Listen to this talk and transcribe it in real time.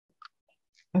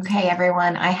Okay,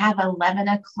 everyone, I have 11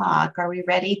 o'clock. Are we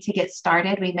ready to get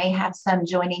started? We may have some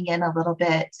joining in a little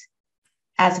bit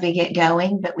as we get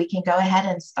going, but we can go ahead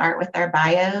and start with our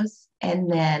bios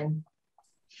and then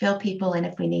fill people in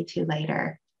if we need to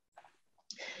later.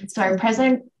 So our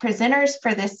presenters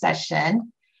for this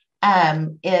session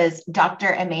is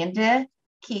Dr. Amanda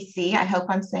Keesee. I hope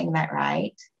I'm saying that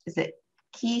right. Is it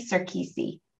Keese or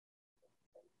Keesee?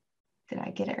 Did I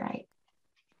get it right?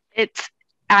 It's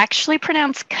actually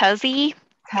pronounced Keesee.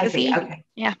 Keesee, okay.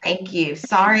 Yeah. Thank you.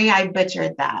 Sorry, I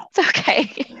butchered that. It's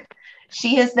okay.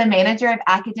 She is the manager of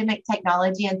academic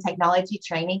technology and technology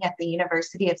training at the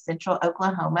University of Central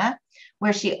Oklahoma,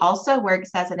 where she also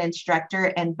works as an instructor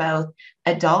in both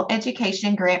adult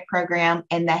education grant program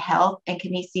and the health and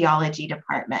kinesiology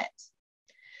department.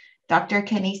 Dr.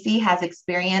 Keesee has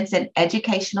experience in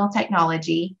educational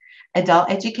technology, adult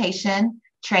education,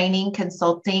 training,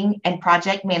 consulting, and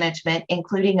project management,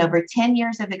 including over 10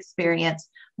 years of experience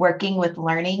working with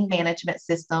learning management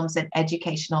systems and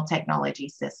educational technology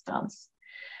systems.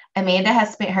 Amanda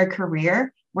has spent her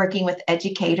career working with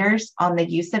educators on the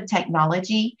use of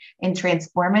technology in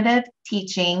transformative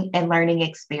teaching and learning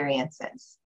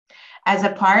experiences. As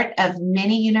a part of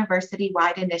many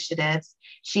university-wide initiatives,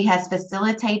 she has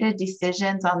facilitated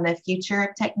decisions on the future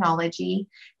of technology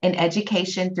in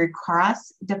education through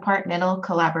cross-departmental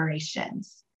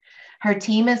collaborations. Her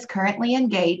team is currently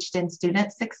engaged in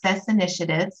student success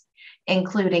initiatives,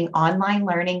 including online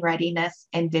learning readiness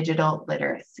and digital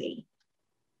literacy.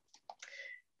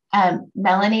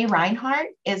 Melanie Rinehart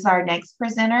is our next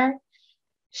presenter.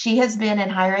 She has been in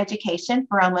higher education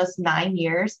for almost 9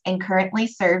 years and currently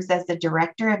serves as the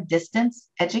Director of Distance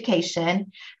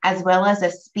Education, as well as a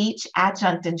speech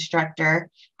adjunct instructor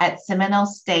at Seminole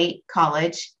State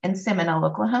College in Seminole,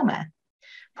 Oklahoma.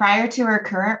 Prior to her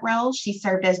current role, she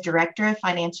served as Director of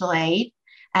Financial Aid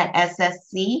at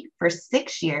SSC for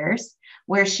 6 years,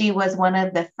 where she was one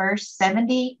of the first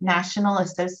 70 National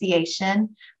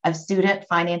Association of Student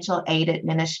Financial Aid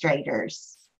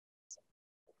Administrators.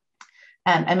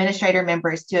 Administrator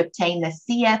members to obtain the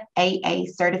CFAA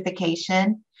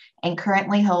certification and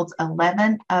currently holds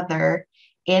 11 other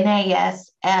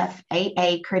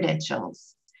NASFAA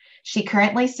credentials. She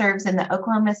currently serves in the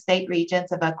Oklahoma State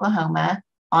Regents of Oklahoma,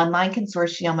 Online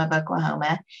Consortium of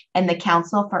Oklahoma, and the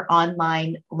Council for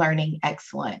Online Learning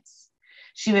Excellence.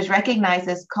 She was recognized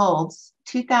as COLD's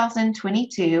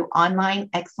 2022 Online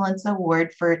Excellence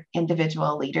Award for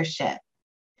Individual Leadership.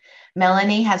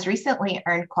 Melanie has recently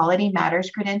earned Quality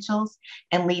Matters credentials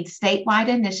and leads statewide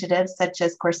initiatives such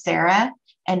as Coursera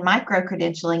and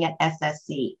micro-credentialing at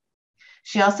SSC.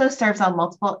 She also serves on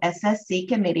multiple SSC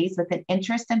committees with an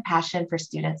interest and passion for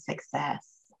student success.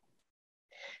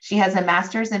 She has a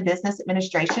master's in business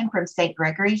administration from St.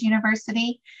 Gregory's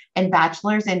University and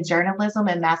bachelor's in journalism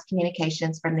and mass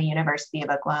communications from the University of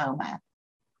Oklahoma.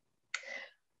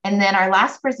 And then our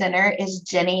last presenter is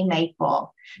Jeni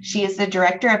Maple. She is the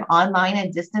Director of Online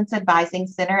and Distance Advising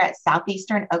Center at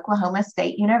Southeastern Oklahoma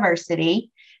State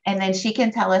University. And then she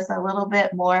can tell us a little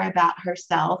bit more about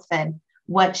herself and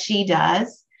what she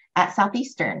does at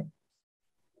Southeastern.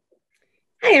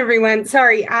 Hi, everyone.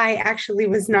 Sorry, I actually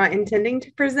was not intending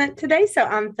to present today, so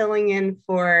I'm filling in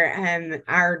for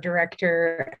our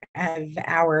director of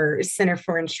our Center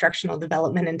for Instructional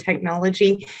Development and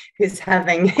Technology, who's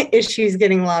having issues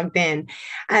getting logged in.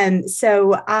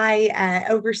 So I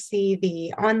oversee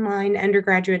the online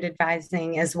undergraduate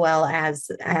advising as well as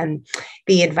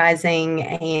the advising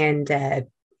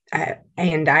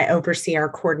and I oversee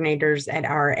our coordinators at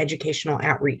our educational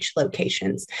outreach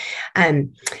locations.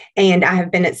 And I have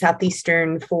been at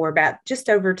Southeastern for about just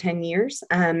over 10 years.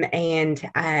 And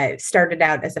I started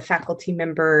out as a faculty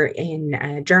member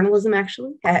in journalism,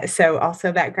 actually. So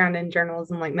also background in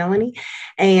journalism like Melanie.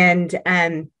 And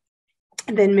then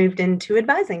moved into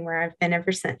advising, where I've been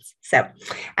ever since. So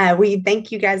we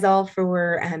thank you guys all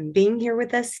for being here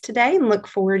with us today and look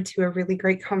forward to a really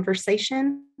great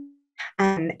conversation.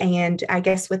 And I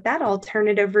guess with that, I'll turn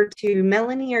it over to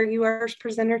Melanie. Are you our first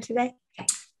presenter today?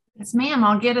 Yes, ma'am.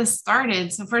 I'll get us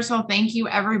started. So first of all, thank you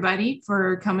everybody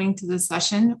for coming to this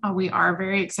session. We are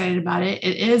very excited about it.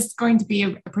 It is going to be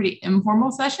a pretty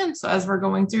informal session. So as we're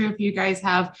going through, if you guys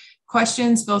have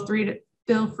questions, feel free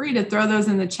to throw those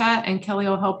in the chat, and Kelly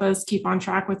will help us keep on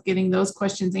track with getting those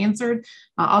questions answered.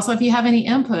 Also, if you have any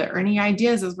input or any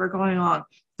ideas as we're going along,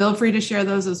 feel free to share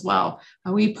those as well.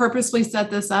 We purposely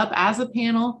set this up as a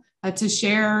panel to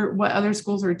share what other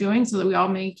schools are doing so that we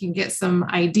all can get some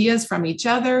ideas from each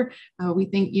other. We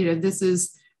think, this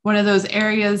is one of those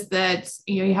areas that,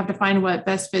 you have to find what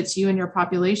best fits you and your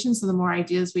population. So the more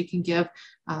ideas we can give,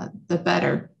 the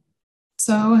better.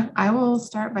 So I will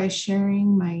start by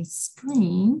sharing my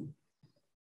screen.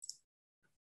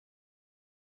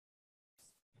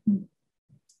 All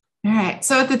right,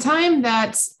 so at the time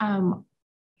that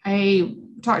I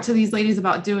talked to these ladies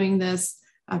about doing this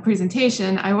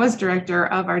presentation, I was director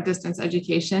of our distance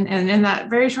education. And in that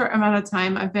very short amount of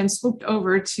time, I've been swooped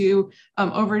over to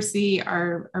oversee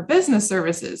our business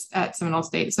services at Seminole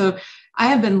State. So I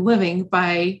have been living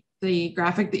by the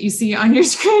graphic that you see on your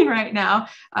screen right now,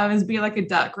 is be like a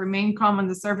duck, remain calm on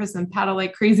the surface and paddle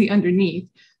like crazy underneath.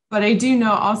 But I do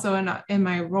know also in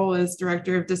my role as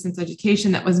director of distance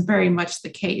education, that was very much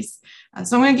the case.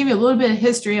 So I'm going to give you a little bit of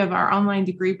history of our online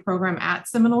degree program at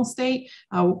Seminole State.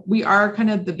 We are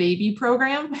kind of the baby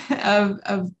program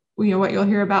of what you'll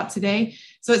hear about today.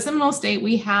 So at Seminole State,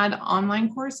 we had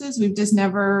online courses. We've just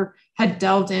never had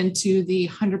delved into the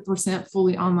 100%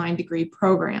 fully online degree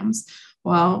programs.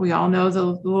 Well, we all know the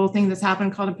little thing that's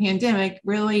happened called a pandemic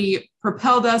really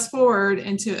propelled us forward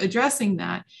into addressing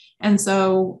that. And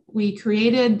so we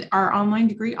created our online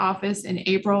degree office in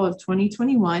April of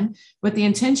 2021 with the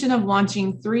intention of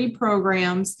launching 3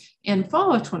 programs in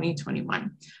fall of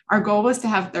 2021. Our goal was to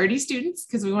have 30 students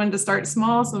because we wanted to start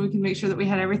small so we can make sure that we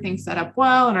had everything set up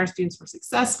well and our students were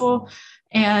successful.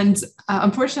 And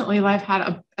unfortunately, life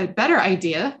had a better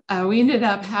idea. We ended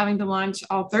up having to launch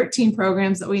all 13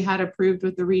 programs that we had approved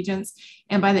with the regents.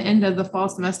 And by the end of the fall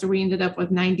semester, we ended up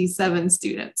with 97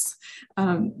 students.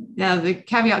 Now, the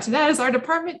caveat to that is our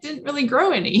department didn't really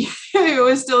grow any. It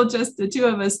was still just the 2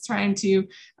 of us trying to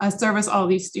service all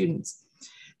these students.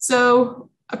 So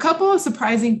a couple of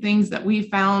surprising things that we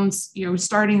found,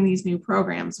 starting these new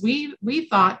programs. We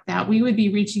thought that we would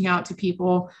be reaching out to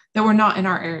people that were not in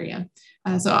our area.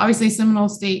 So obviously Seminole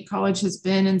State College has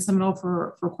been in Seminole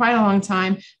for quite a long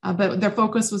time, but their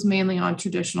focus was mainly on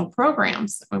traditional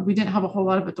programs. We didn't have a whole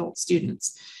lot of adult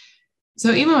students. So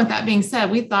even with that being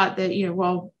said, we thought that,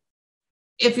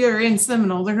 if you're in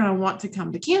Seminole, they're going to want to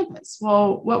come to campus.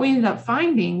 Well, what we ended up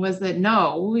finding was that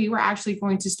no, we were actually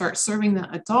going to start serving the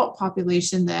adult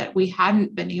population that we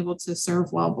hadn't been able to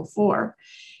serve well before.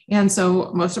 And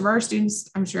so most of our students,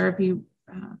 I'm sure if you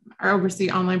are oversee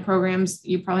online programs,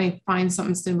 you probably find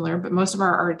something similar, but most of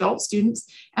our adult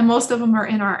students, and most of them are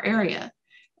in our area.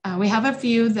 We have a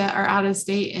few that are out of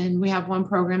state, and we have one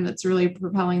program that's really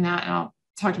propelling that. And I'll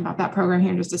talk about that program here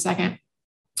in just a second.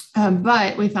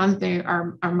 But we found that they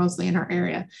are mostly in our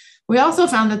area. We also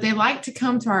found that they like to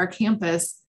come to our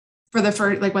campus for the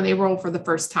first, like when they roll for the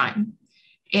first time.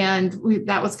 And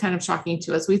that was kind of shocking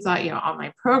to us. We thought,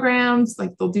 online programs,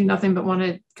 like they'll do nothing but want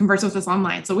to converse with us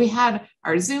online. So we had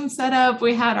our Zoom set up,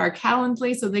 we had our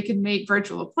Calendly so they could make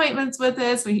virtual appointments with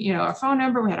us. We, our phone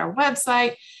number, we had our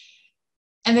website,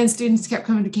 and then students kept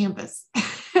coming to campus.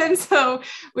 And so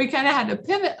we kind of had to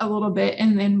pivot a little bit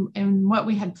in what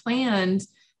we had planned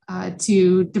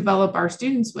to develop our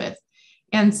students with.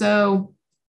 And so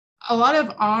a lot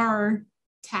of our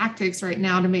tactics right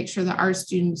now to make sure that our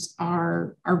students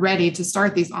are ready to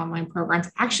start these online programs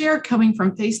actually are coming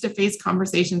from face-to-face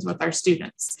conversations with our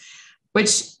students,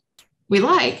 which we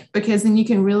like because then you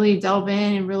can really delve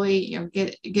in and really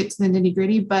get to the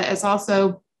nitty-gritty. But it's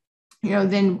also,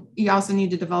 then you also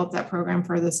need to develop that program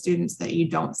for the students that you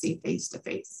don't see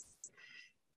face-to-face.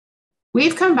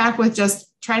 We've come back with just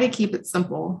try to keep it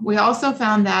simple. We also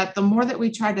found that the more that we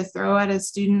try to throw at a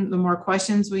student, the more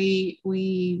questions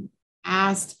we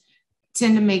asked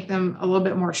tend to make them a little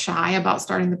bit more shy about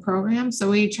starting the program. So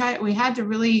we had to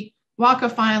really walk a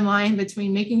fine line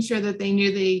between making sure that they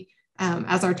knew they,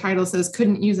 as our title says,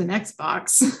 couldn't use an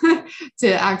Xbox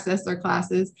to access their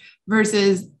classes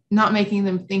versus not making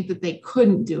them think that they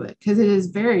couldn't do it, because it is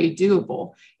very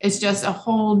doable. It's just a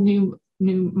whole new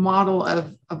model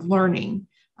of learning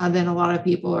than a lot of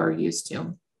people are used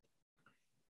to.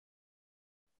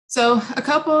 So a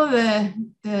couple of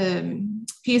the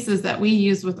pieces that we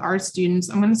use with our students,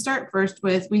 I'm going to start first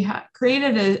with, we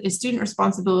created a student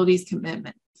responsibilities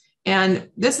commitment. And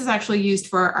this is actually used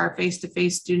for our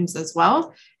face-to-face students as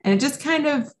well. And it just kind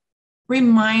of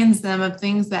reminds them of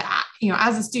things that,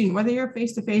 as a student, whether you're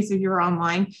face-to-face or you're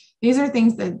online, these are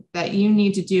things that you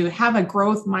need to do. Have a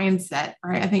growth mindset,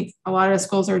 right? I think a lot of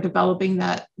schools are developing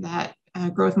that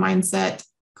growth mindset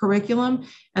curriculum.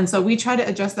 And so we try to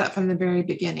address that from the very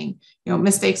beginning.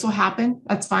 Mistakes will happen.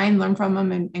 That's fine. Learn from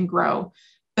them and grow.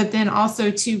 But then also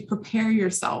to prepare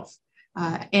yourself.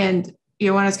 And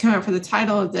when I was coming up for the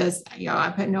title of this,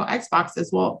 I put no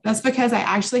Xboxes. Well, that's because I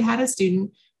actually had a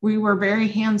student. We were very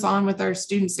hands-on with our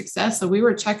student success. So we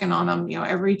were checking on them,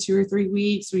 every 2 or 3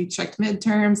 weeks. We checked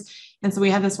midterms. And so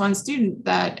we had this one student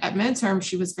that at midterm,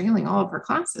 she was failing all of her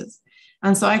classes.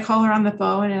 And so I call her on the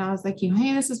phone and I was like,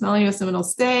 hey, this is Melanie with Seminole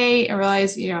State. I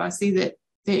realize, I see that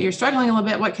you're struggling a little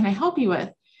bit. What can I help you with?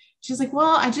 She's like,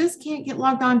 well, I just can't get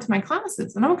logged on to my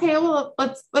classes. And I'm okay, well,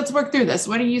 let's work through this.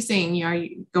 What are you seeing? Are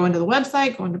you going to the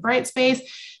website, going to Brightspace?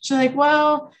 She's like,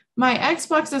 well, my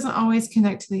Xbox doesn't always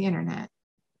connect to the internet.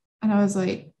 And I was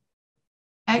like,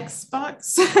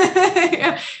 Xbox?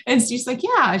 And she's like,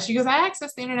 yeah. She goes, I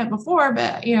accessed the internet before,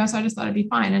 but, so I just thought it'd be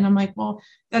fine. And I'm like, well,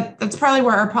 that's probably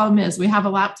where our problem is. We have a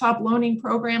laptop loaning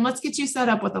program. Let's get you set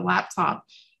up with a laptop.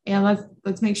 And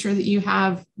let's make sure that you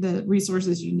have the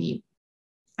resources you need.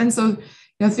 And so,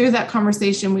 through that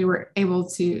conversation, we were able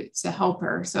to help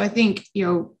her. So I think,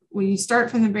 when you start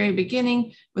from the very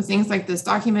beginning with things like this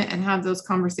document and have those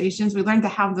conversations, we learn to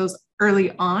have those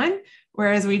early on,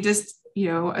 whereas we just,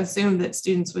 assume that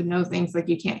students would know things like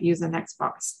you can't use an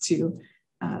Xbox to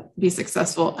be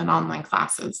successful in online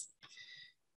classes.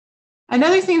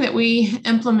 Another thing that we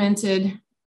implemented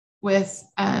with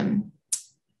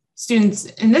students,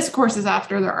 and this course is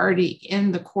after they're already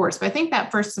in the course, but I think that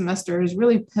first semester is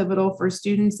really pivotal for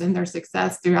students and their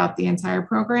success throughout the entire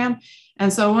program.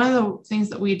 And so one of the things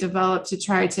that we developed to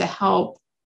try to help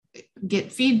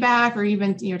get feedback or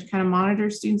even, to kind of monitor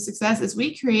student success is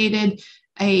we created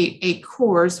a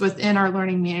course within our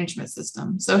learning management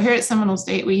system. So here at Seminole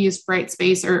State, we use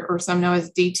Brightspace or some know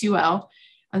as D2L.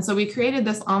 And so we created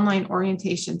this online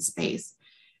orientation space.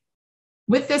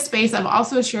 With this space, I've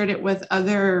also shared it with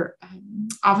other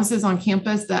offices on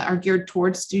campus that are geared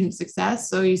towards student success.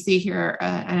 So you see here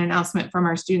an announcement from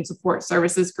our Student Support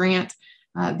Services grant.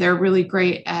 They're really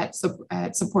great at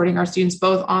supporting our students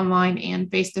both online and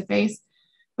face-to-face.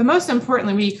 But most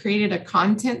importantly, we created a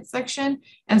content section.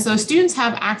 And so students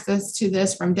have access to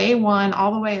this from day one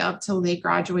all the way up till they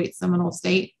graduate Seminole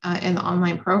State in the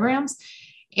online programs.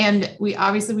 And we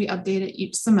update it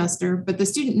each semester, but the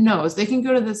student knows they can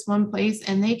go to this one place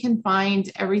and they can find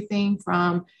everything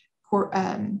from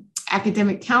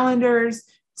academic calendars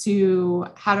to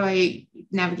how do I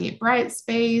navigate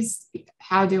Brightspace,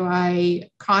 how do I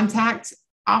contact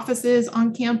offices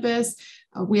on campus.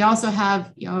 We also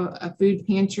have, a food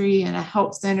pantry and a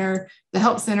help center. The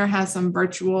help center has some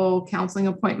virtual counseling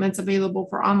appointments available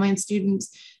for online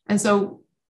students. And so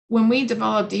when we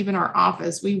developed even our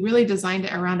office, we really designed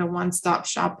it around a one-stop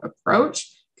shop approach.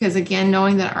 Because again,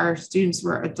 knowing that our students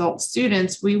were adult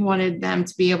students, we wanted them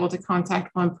to be able to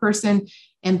contact one person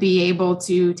and be able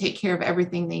to take care of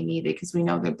everything they needed because we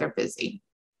know that they're busy.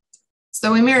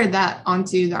 So we mirrored that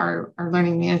onto our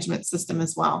learning management system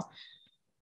as well.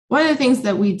 One of the things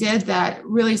that we did that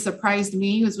really surprised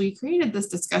me was we created this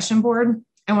discussion board.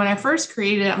 And when I first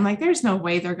created it, I'm like, there's no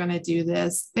way they're going to do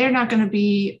this. They're not going to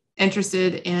be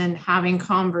interested in having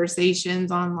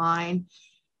conversations online.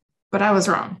 But I was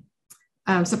wrong.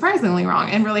 Surprisingly wrong,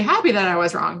 and really happy that I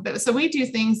was wrong. But so we do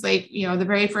things like, the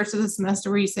very first of the semester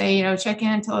where you say, check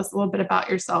in, tell us a little bit about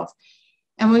yourself.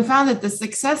 And we found that the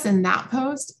success in that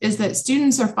post is that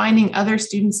students are finding other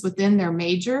students within their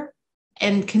major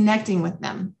and connecting with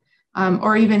them,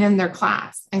 or even in their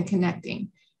class and connecting.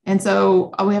 And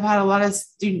so we have had a lot of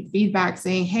student feedback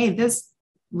saying, hey, this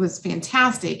was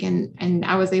fantastic. And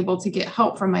I was able to get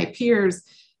help from my peers,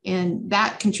 and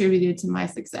that contributed to my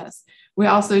success. We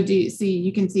also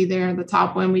you can see there in the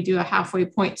top one, we do a halfway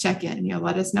point check-in,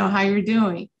 let us know how you're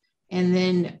doing. And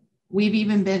then we've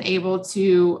even been able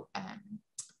to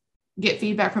get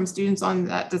feedback from students on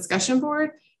that discussion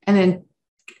board. And then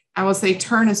I will say,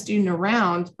 turn a student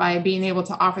around by being able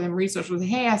to offer them resources.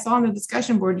 Hey, I saw on the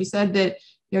discussion board, you said that,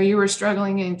 you were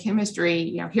struggling in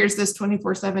chemistry. Here's this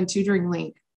 24/7 tutoring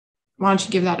link. Why don't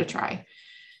you give that a try?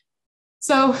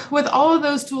 So with all of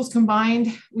those tools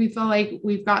combined, we feel like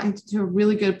we've gotten to a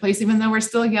really good place, even though we're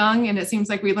still young and it seems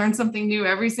like we learn something new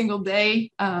every single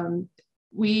day.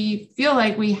 We feel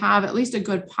like we have at least a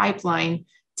good pipeline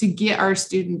to get our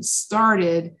students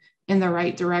started in the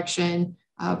right direction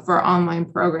for online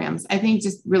programs. I think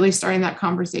just really starting that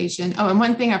conversation. Oh, and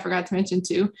one thing I forgot to mention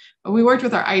too, we worked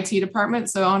with our IT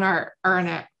department. So on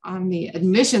on the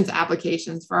admissions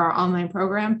applications for our online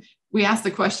program, we asked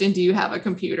the question, do you have a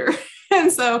computer?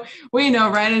 And so we know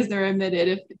right as they're admitted,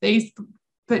 if they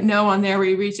put no on there,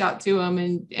 we reach out to them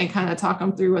and kind of talk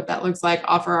them through what that looks like,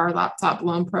 offer our laptop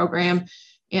loan program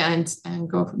and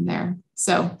go from there.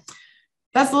 So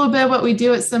that's a little bit of what we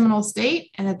do at Seminole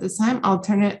State. And at this time, I'll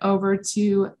turn it over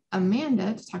to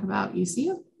Amanda to talk about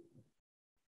UCU.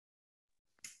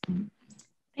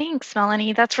 Thanks,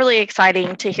 Melanie. That's really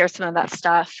exciting to hear some of that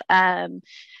stuff.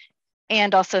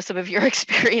 And also some of your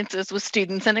experiences with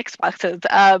students and Xboxes.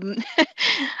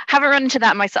 Haven't run into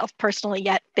that myself personally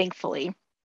yet, thankfully.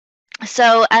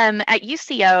 So at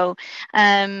UCO,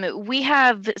 we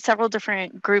have several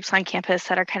different groups on campus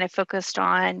that are kind of focused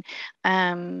on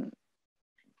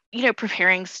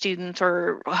preparing students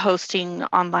or hosting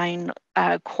online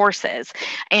courses.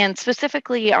 And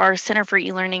specifically, our Center for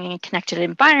E-Learning and Connected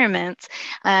Environments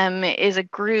is a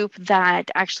group that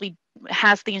actually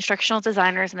has the instructional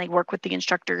designers, and they work with the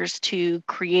instructors to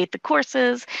create the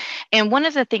courses. And one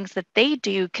of the things that they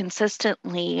do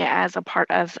consistently as a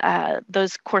part of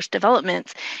those course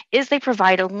developments is they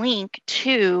provide a link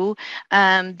to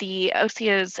the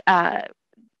OCO's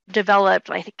developed,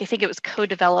 I think it was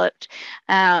co-developed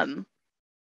online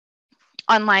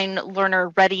learner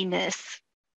readiness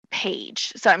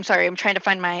page. So I'm sorry, I'm trying to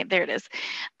find there it is.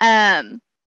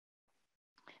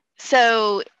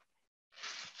 So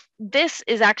this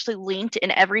is actually linked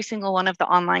in every single one of the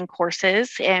online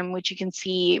courses, in which you can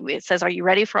see it says, "Are you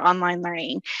ready for online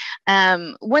learning?"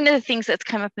 One of the things that's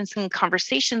come up in some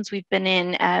conversations we've been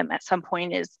in at some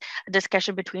point is a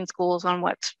discussion between schools on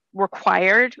what's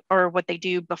required or what they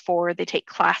do before they take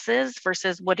classes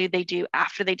versus what do they do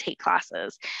after they take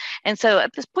classes. And so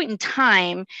at this point in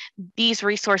time, these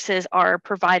resources are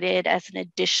provided as an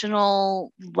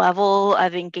additional level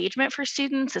of engagement for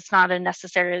students. It's not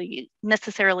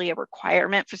necessarily a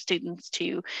requirement for students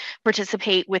to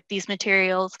participate with these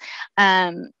materials.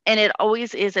 And it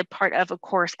always is a part of a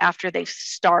course after they've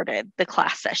started the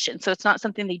class session. So it's not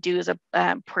something they do as a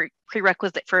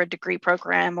prerequisite for a degree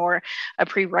program or a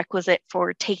prerequisite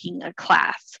for taking a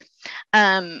class.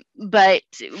 But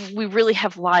we really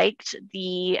have liked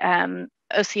the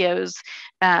OCO's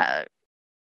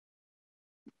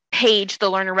page, the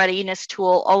learner readiness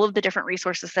tool, all of the different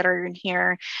resources that are in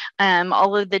here,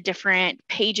 all of the different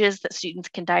pages that students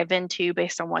can dive into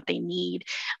based on what they need.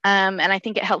 And I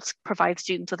think it helps provide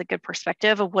students with a good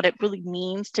perspective of what it really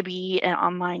means to be an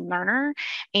online learner,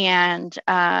 and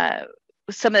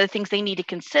some of the things they need to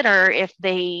consider if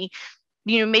they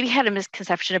maybe had a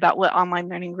misconception about what online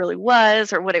learning really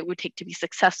was or what it would take to be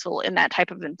successful in that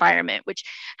type of environment, which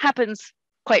happens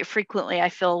quite frequently, I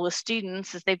feel, with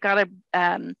students, is they've got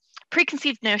a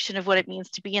preconceived notion of what it means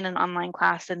to be in an online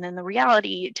class, and then the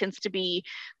reality tends to be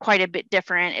quite a bit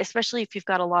different, especially if you've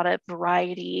got a lot of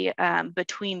variety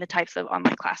between the types of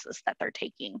online classes that they're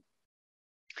taking.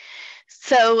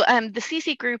 So the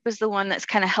CC group is the one that's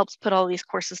kind of helps put all these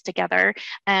courses together.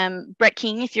 Brett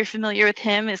King, if you're familiar with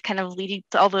him, is kind of leading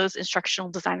all those instructional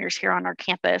designers here on our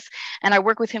campus. And I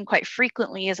work with him quite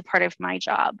frequently as a part of my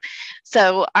job.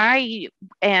 So I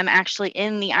am actually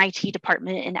in the IT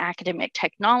department in academic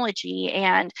technology.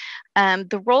 And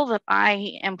the role that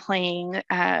I am playing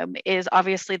is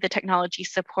obviously the technology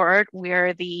support.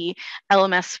 We're the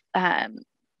LMS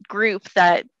group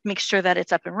that makes sure that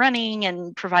it's up and running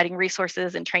and providing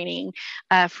resources and training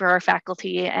for our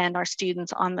faculty and our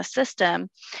students on the system.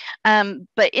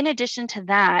 But in addition to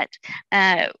that,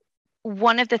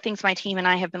 one of the things my team and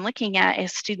I have been looking at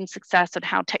is student success and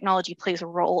how technology plays a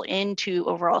role into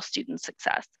overall student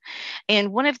success.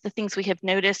 And one of the things we have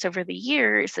noticed over the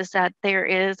years is that there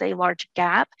is a large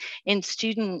gap in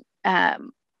student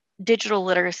digital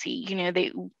literacy.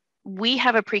 We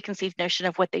have a preconceived notion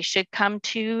of what they should come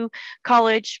to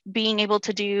college being able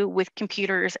to do with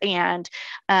computers, and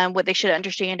what they should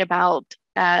understand about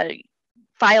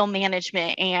file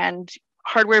management and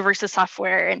hardware versus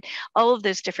software and all of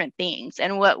those different things.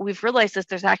 And what we've realized is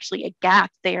there's actually a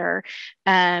gap there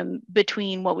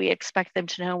between what we expect them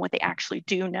to know and what they actually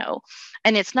do know.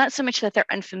 And it's not so much that they're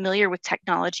unfamiliar with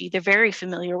technology, they're very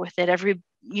familiar with it. Every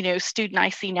student I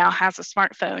see now has a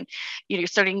smartphone,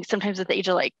 starting sometimes at the age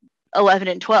of like 11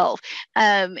 and 12.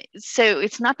 So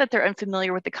it's not that they're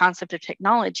unfamiliar with the concept of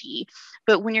technology,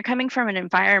 but when you're coming from an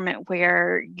environment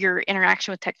where your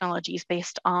interaction with technology is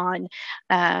based on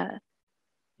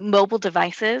mobile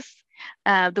devices,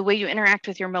 the way you interact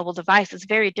with your mobile device is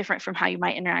very different from how you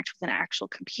might interact with an actual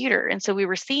computer. And so we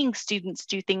were seeing students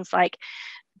do things like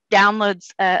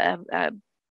downloads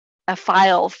a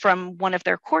file from one of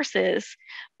their courses,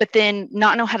 but then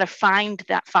not know how to find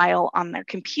that file on their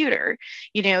computer.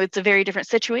 It's a very different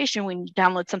situation when you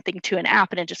download something to an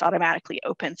app and it just automatically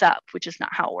opens up, which is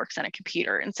not how it works on a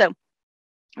computer. And so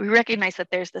we recognize that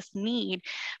there's this need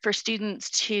for students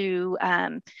to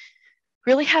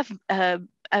really have a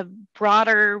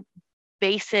broader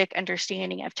basic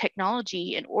understanding of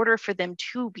technology in order for them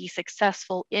to be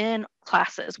successful in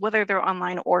classes, whether they're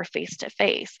online or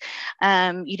face-to-face.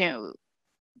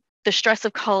 the stress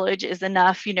of college is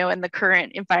enough, in the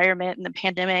current environment and the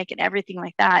pandemic and everything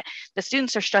like that. The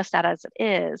students are stressed out as it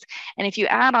is. And if you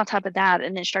add on top of that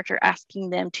an instructor asking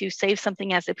them to save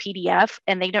something as a PDF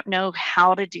and they don't know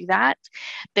how to do that,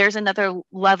 there's another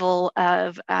level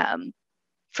of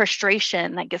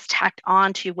frustration that gets tacked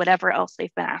on to whatever else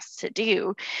they've been asked to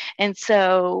do. And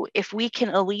so if we can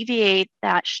alleviate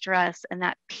that stress and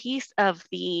that piece of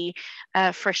the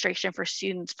frustration for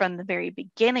students from the very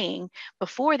beginning,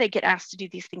 before they get asked to do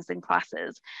these things in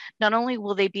classes, not only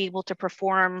will they be able to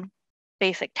perform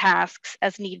basic tasks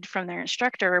as needed from their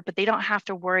instructor, but they don't have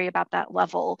to worry about that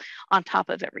level on top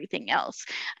of everything else.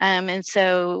 And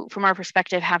so from our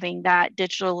perspective, having that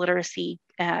digital literacy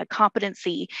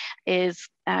competency is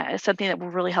something that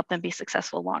will really help them be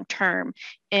successful long-term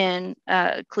in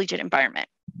a collegiate environment.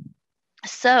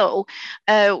 So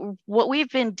what we've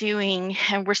been doing,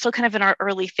 and we're still kind of in our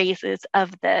early phases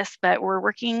of this, but we're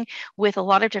working with a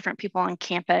lot of different people on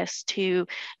campus to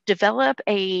develop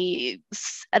an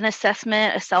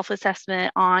assessment, a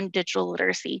self-assessment on digital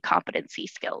literacy competency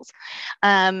skills.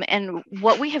 And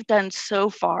what we have done so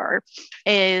far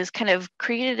is kind of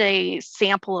created a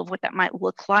sample of what that might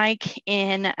look like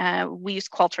in, we use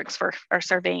Qualtrics for our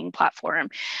surveying platform.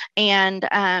 And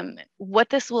what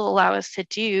this will allow us to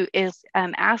do is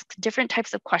ask different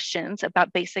types of questions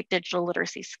about basic digital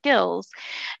literacy skills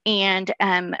and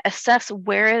assess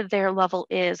where their level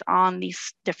is on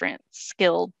these different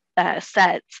skill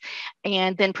sets,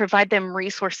 and then provide them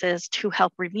resources to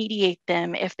help remediate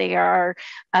them if they are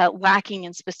lacking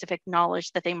in specific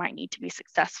knowledge that they might need to be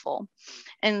successful.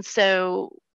 And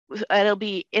so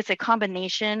it's a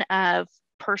combination of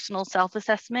personal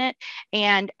self-assessment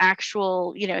and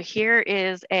actual, here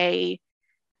is a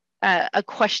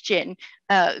question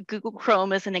Google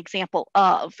Chrome is an example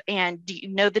of, and do you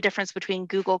know the difference between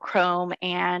Google Chrome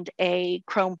and a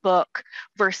Chromebook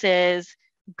versus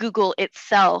Google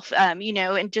itself,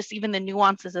 and just even the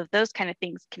nuances of those kind of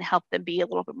things can help them be a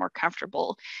little bit more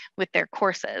comfortable with their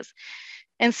courses.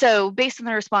 And so based on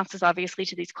the responses, obviously,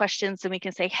 to these questions, then we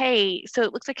can say, hey, so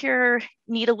it looks like you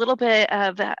need a little bit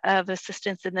of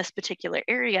assistance in this particular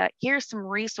area. Here's some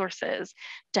resources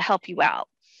to help you out.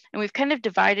 And we've kind of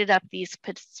divided up these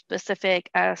specific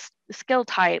skill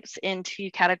types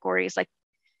into categories. Like,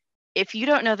 if you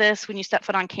don't know this when you step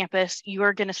foot on campus, you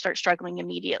are going to start struggling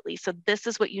immediately. So this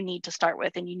is what you need to start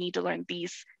with, and you need to learn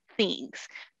these things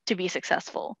to be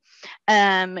successful.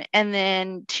 And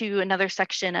then to another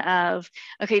section of,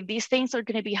 okay, these things are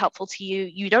going to be helpful to you.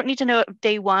 You don't need to know it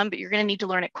day one, but you're going to need to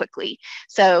learn it quickly.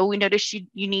 So we noticed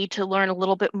you need to learn a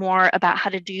little bit more about how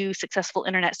to do successful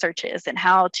internet searches and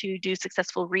how to do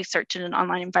successful research in an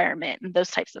online environment and those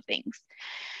types of things.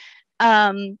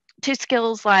 To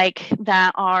skills like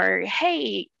that are,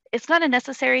 hey, it's not a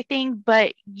necessary thing,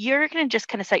 but you're going to just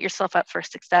kind of set yourself up for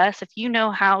success if you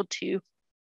know how to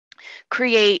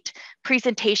create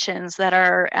presentations that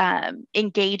are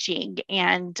engaging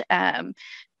and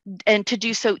to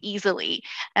do so easily.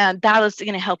 That is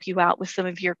going to help you out with some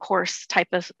of your course type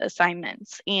of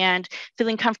assignments. And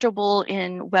feeling comfortable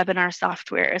in webinar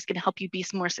software is going to help you be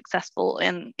more successful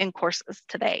in courses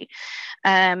today.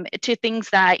 To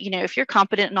things that, if you're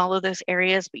competent in all of those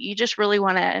areas, but you just really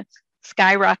want to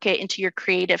skyrocket into your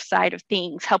creative side of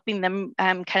things, helping them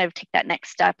kind of take that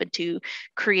next step into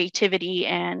creativity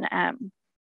and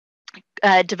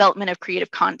development of creative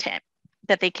content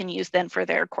that they can use then for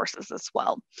their courses as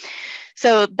well.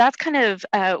 So that's kind of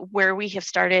where we have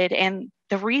started. And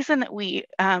the reason that we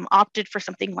opted for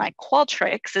something like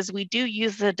Qualtrics is we do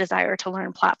use the Desire to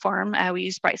Learn platform. We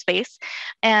use Brightspace.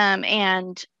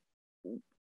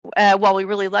 While we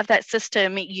really love that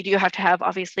system, you do have to have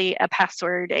obviously a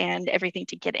password and everything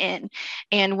to get in.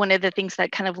 And one of the things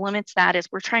that kind of limits that is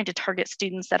we're trying to target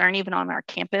students that aren't even on our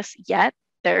campus yet.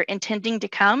 They're intending to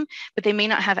come, but they may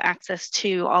not have access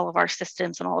to all of our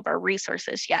systems and all of our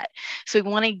resources yet. So we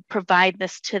want to provide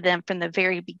this to them from the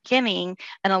very beginning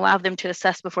and allow them to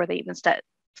assess before they even step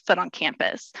foot on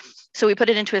campus. So we put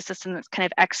it into a system that's kind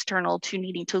of external to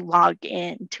needing to log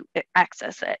in to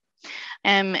access it.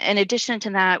 In addition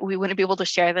to that, we want to be able to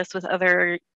share this with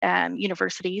other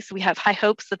universities. We have high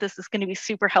hopes that this is going to be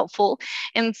super helpful.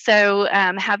 And so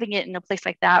having it in a place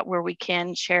like that where we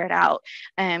can share it out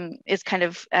is kind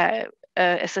of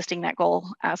assisting that goal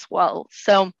as well.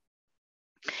 So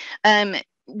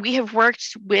we have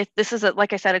worked with, this is,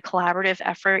 like I said, a collaborative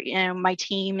effort. My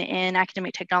team in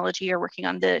academic technology are working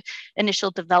on the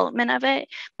initial development of it,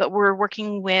 but we're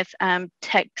working with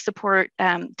tech support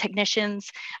technicians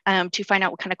to find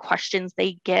out what kind of questions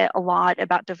they get a lot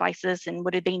about devices and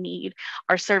what do they need.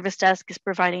 Our service desk is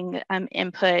providing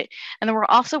input. And then we're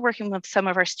also working with some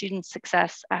of our student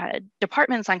success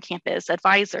departments on campus,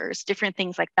 advisors, different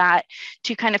things like that,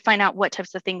 to kind of find out what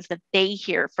types of things that they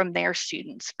hear from their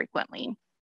students frequently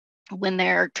when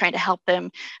they're trying to help them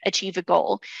achieve a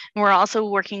goal. And we're also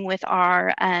working with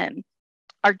our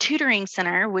tutoring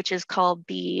center, which is called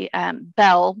the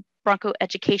BELL, Bronco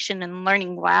Education and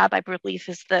Learning Lab, I believe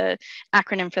is the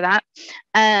acronym for that.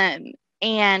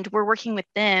 And we're working with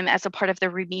them as a part of the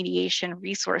remediation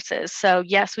resources. So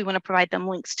yes, we want to provide them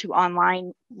links to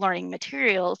online learning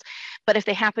materials, but if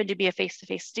they happen to be a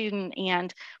face-to-face student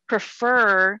and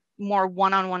prefer more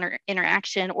one-on-one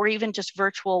interaction or even just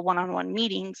virtual one-on-one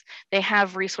meetings, they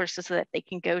have resources that they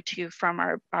can go to from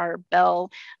our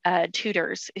BELL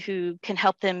tutors who can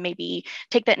help them maybe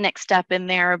take that next step in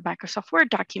their Microsoft Word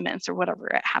documents or whatever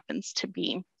it happens to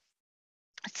be.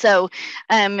 So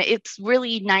it's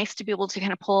really nice to be able to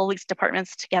kind of pull all these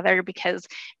departments together, because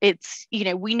it's,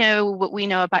 we know what we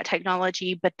know about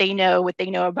technology, but they know what they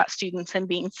know about students and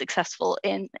being successful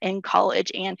in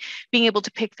college, and being able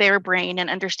to pick their brain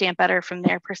and understand better from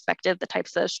their perspective the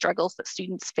types of struggles that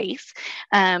students face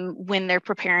when they're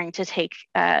preparing to take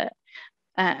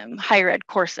higher ed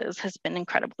courses has been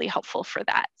incredibly helpful for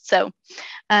that. So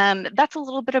that's a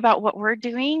little bit about what we're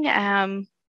doing.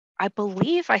 I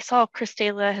believe I saw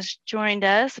Christala has joined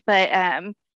us, but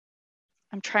I'm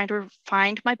trying to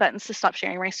find my buttons to stop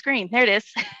sharing my screen. There it is.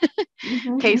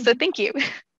 Okay, so thank you.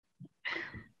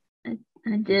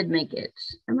 I did make it.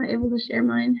 Am I able to share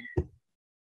mine?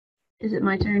 Is it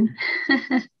my turn?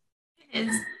 It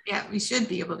is. Yeah, we should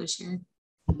be able to share.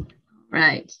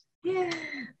 Right. Yeah.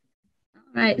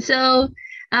 All right. So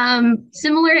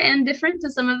similar and different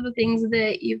to some of the things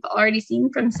that you've already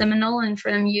seen from Seminole and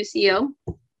from UCO.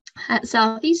 At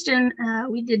Southeastern,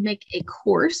 we did make a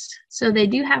course, so they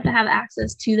do have to have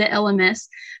access to the LMS,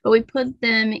 but we put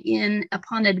them in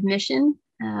upon admission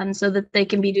so that they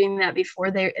can be doing that before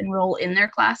they enroll in their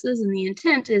classes. And the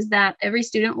intent is that every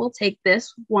student will take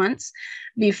this once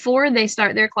before they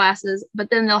start their classes, but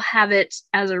then they'll have it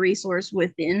as a resource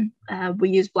within.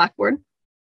 We use Blackboard.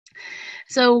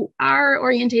 So our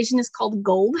orientation is called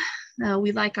GOLD.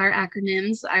 We like our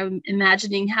acronyms. I'm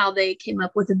imagining how they came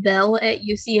up with a BELL at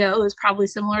UCO is probably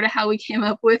similar to how we came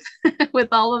up with with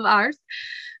all of ours.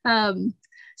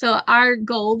 So our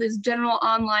GOLD is General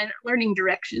Online Learning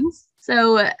Directions.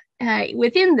 So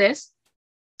within this,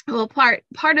 well, part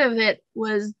of it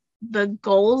was the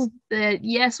goals that,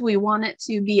 yes, we want it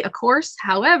to be a course.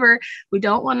 However, we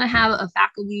don't want to have a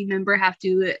faculty member have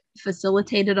to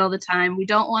facilitate it all the time. We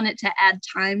don't want it to add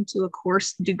time to a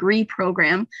course degree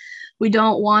program. We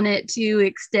don't want it to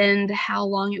extend how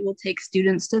long it will take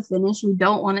students to finish. We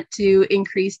don't want it to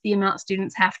increase the amount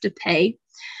students have to pay.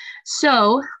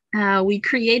 So we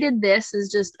created this as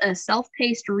just a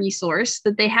self-paced resource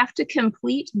that they have to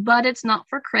complete, but it's not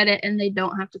for credit and they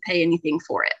don't have to pay anything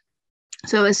for it.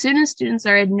 So as soon as students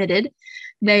are admitted,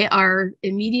 they are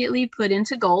immediately put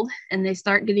into GOLD and they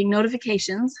start getting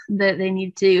notifications that they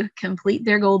need to complete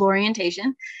their GOLD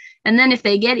orientation. And then if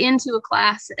they get into a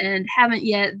class and haven't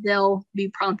yet, they'll be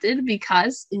prompted,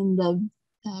 because in the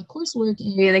coursework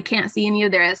area, they can't see any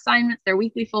of their assignments, their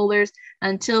weekly folders,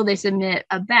 until they submit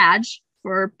a badge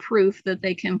for proof that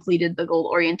they completed the GOLD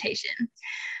orientation.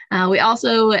 We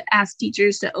also ask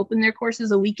teachers to open their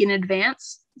courses a week in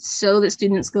advance so that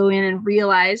students go in and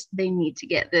realize they need to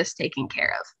get this taken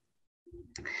care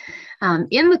of.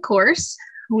 In the course,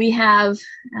 we have,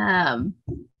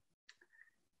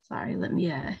 sorry, let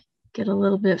me get a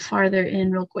little bit farther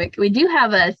in real quick. We do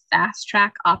have a fast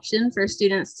track option for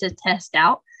students to test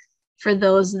out for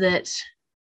those that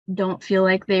don't feel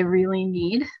like they really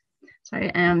need.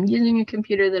 Sorry, I'm using a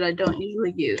computer that I don't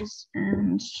usually use,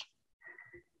 and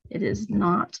it is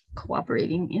not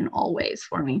cooperating in all ways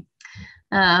for me.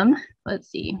 Let's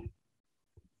see.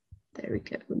 There we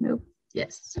go. Nope.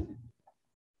 Yes.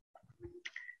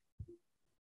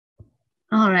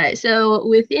 All right. So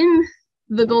within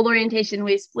the GOLD orientation,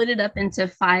 we split it up into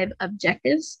 5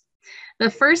 objectives. The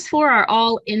first 4 are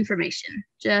all information.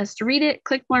 Just read it,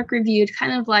 click, mark, reviewed,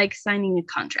 kind of like signing a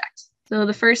contract. So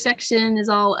the first section is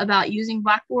all about using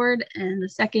Blackboard, and the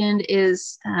second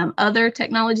is other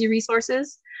technology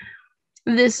resources.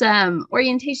 This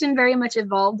orientation very much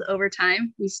evolved over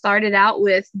time. We started out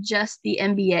with just the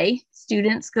MBA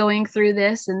students going through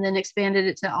this, and then expanded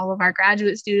it to all of our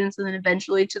graduate students, and then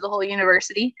eventually to the whole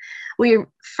university. We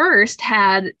first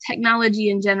had technology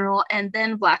in general, and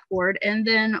then Blackboard, and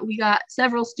then we got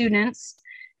several students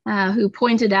who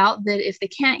pointed out that if they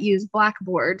can't use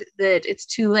Blackboard, that it's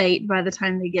too late. By the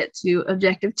time they get to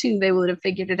Objective 2, they would have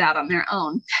figured it out on their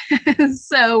own.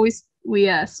 So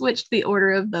we switched the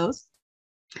order of those.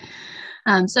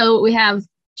 So we have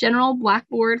general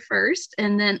Blackboard first,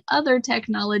 and then other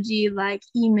technology like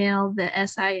email, the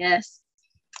SIS.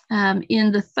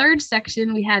 In the third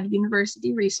section, we have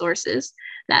university resources.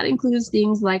 That includes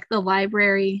things like the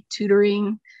library,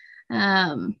 tutoring,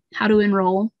 how to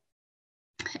enroll.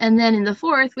 And then in the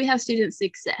fourth, we have student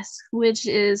success, which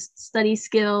is study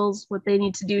skills, what they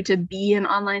need to do to be an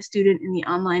online student in the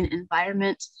online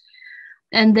environment.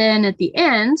 And then at the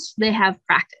end, they have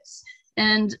practice.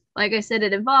 And like I said,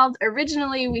 it evolved.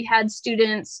 Originally, we had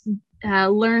students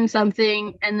learn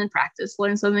something and then practice,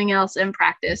 learn something else and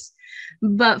practice.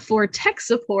 But for tech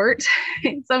support,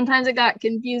 sometimes it got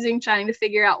confusing trying to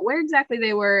figure out where exactly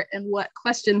they were and what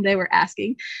question they were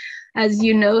asking. As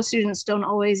you know, students don't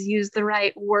always use the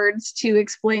right words to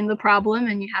explain the problem,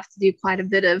 and you have to do quite a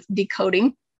bit of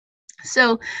decoding.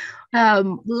 So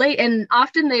and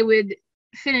often they would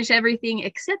finish everything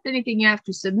except anything you have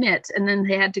to submit, and then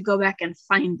they had to go back and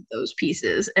find those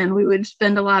pieces, and we would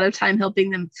spend a lot of time helping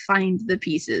them find the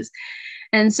pieces.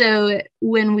 And so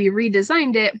when we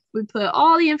redesigned it, we put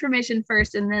all the information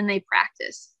first, and then they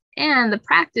practice. And the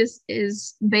practice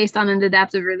is based on an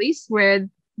adaptive release where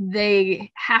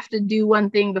they have to do one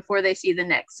thing before they see the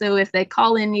next. So if they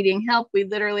call in needing help, we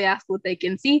literally ask what they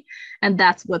can see, and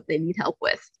that's what they need help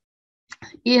with.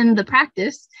 In the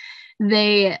practice,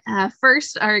 they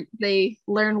they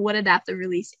learn what adaptive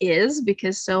release is,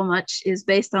 because so much is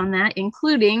based on that,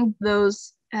 including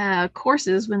those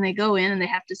courses when they go in and they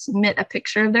have to submit a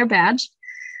picture of their badge.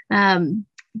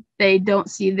 They don't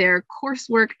see their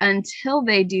coursework until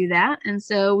they do that. And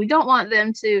so we don't want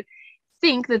them to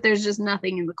think that there's just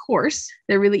nothing in the course.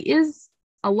 There really is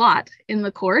a lot in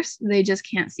the course. They just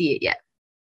can't see it yet.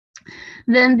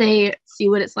 Then they see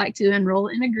what it's like to enroll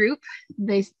in a group.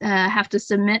 They have to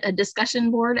submit a discussion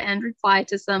board and reply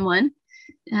to someone,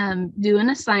 do an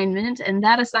assignment, and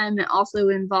that assignment also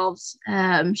involves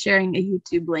sharing a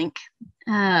YouTube link.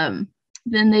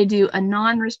 Then they do a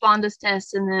non-respondus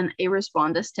test and then a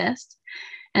respondus test,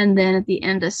 and then at the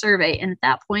end a survey. And at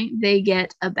that point, they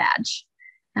get a badge.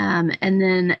 And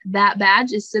then that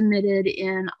badge is submitted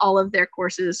in all of their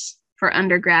courses for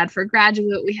undergrad. For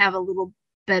graduate, we have a little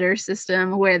better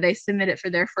system where they submit it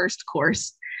for their first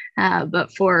course.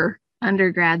 But for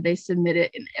undergrad, they submit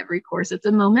it in every course at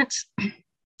the moment.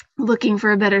 Looking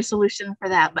for a better solution for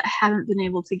that, but haven't been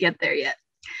able to get there yet.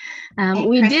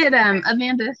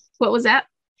 Amanda, what was that?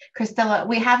 Christala,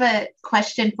 we have a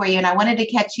question for you, and I wanted to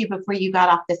catch you before you got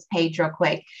off this page real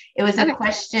quick. It was a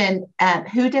question,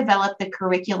 who developed the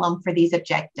curriculum for these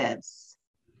objectives?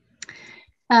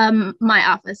 My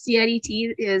office,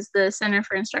 CIDT, is the Center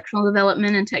for Instructional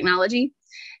Development and Technology.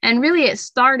 And really it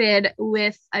started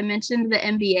with, I mentioned the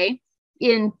MBA.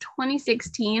 In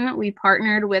 2016, we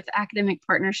partnered with Academic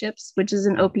Partnerships, which is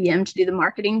an OPM, to do the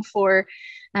marketing for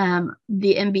the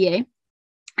MBA.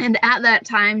 And at that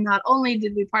time, not only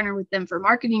did we partner with them for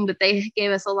marketing, but they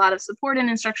gave us a lot of support in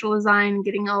instructional design,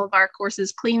 getting all of our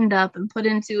courses cleaned up and put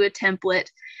into a template.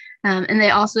 And they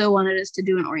also wanted us to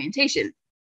do an orientation.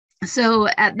 So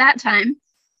at that time,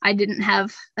 I didn't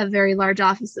have a very large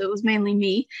office, so it was mainly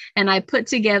me. And I put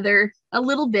together a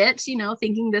little bit,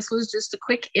 thinking this was just a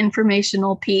quick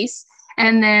informational piece.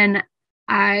 And then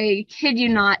I kid you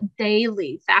not,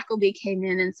 daily faculty came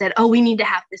in and said, oh, we need to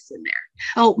have this in there.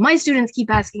 Oh, my students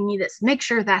keep asking me this, make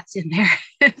sure that's in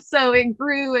there. So it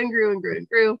grew and grew and grew and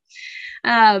grew.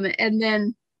 And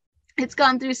then it's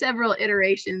gone through several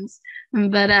iterations,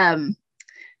 but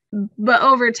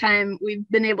over time, we've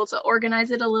been able to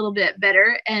organize it a little bit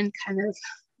better and kind of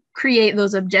create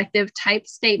those objective type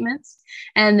statements.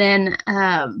 And then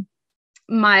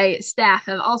my staff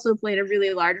have also played a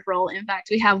really large role. In fact,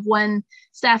 we have one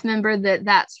staff member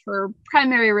that's her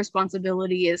primary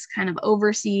responsibility is kind of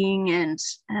overseeing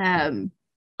and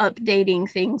updating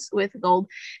things with Gold.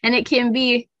 And it can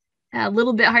be a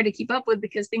little bit hard to keep up with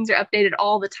because things are updated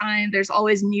all the time. There's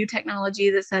always new technology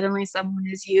that suddenly someone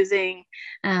is using.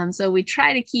 So we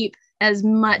try to keep as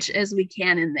much as we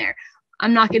can in there.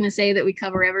 I'm not going to say that we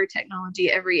cover every technology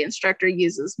every instructor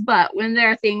uses, but when there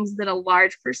are things that a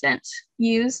large percent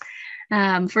use,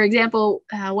 for example,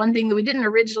 one thing that we didn't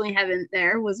originally have in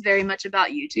there was very much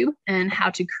about YouTube and how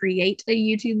to create a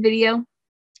YouTube video.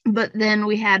 But then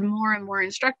we had more and more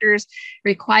instructors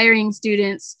requiring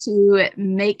students to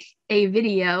make a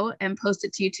video and post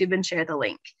it to YouTube and share the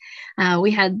link.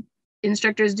 We had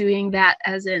instructors doing that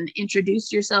as an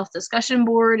introduce yourself discussion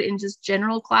board in just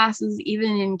general classes,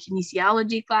 even in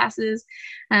kinesiology classes.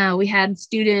 We had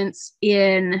students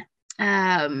in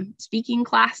speaking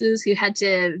classes who had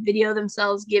to video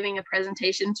themselves giving a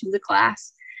presentation to the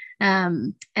class.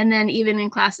 And then even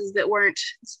in classes that weren't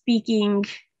speaking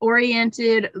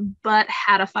oriented, but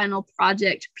had a final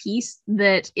project piece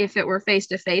that if it were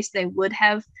face-to-face, they would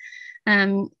have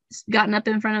gotten up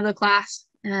in front of the class.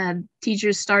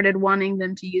 Teachers started wanting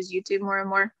them to use YouTube more and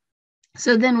more.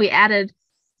 So then we added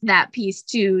that piece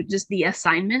to just the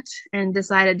assignment and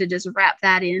decided to just wrap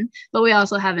that in. But we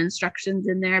also have instructions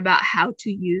in there about how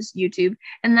to use YouTube.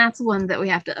 And that's one that we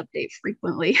have to update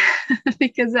frequently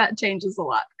because that changes a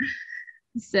lot.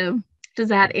 So does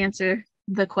that answer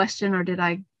the question, or did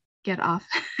I get off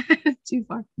too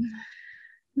far?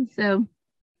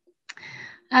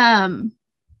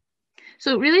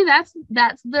 So really that's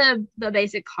the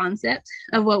basic concept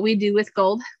of what we do with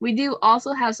Gold. We do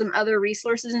also have some other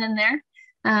resources in there.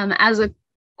 As a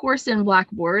course in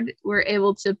Blackboard, we're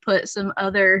able to put some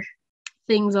other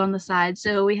things on the side.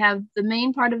 So we have the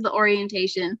main part of the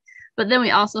orientation, but then we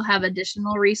also have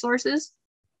additional resources.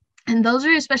 And those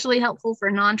are especially helpful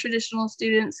for non-traditional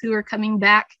students who are coming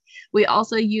back. We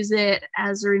also use it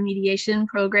as a remediation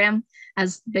program,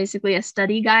 as basically a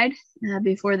study guide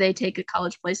before they take a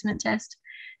college placement test.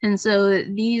 And so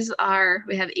these are,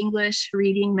 we have English,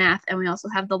 reading, math, and we also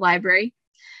have the library.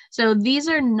 So these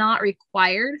are not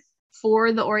required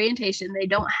for the orientation. They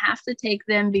don't have to take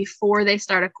them before they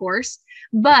start a course,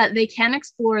 but they can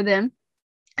explore them.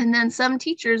 And then some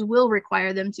teachers will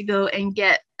require them to go and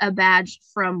get a badge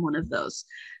from one of those.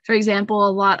 For example, a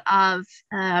lot of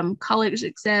college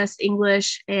success,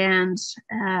 English, and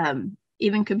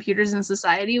even computers and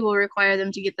society will require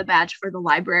them to get the badge for the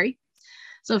library.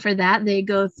 So for that, they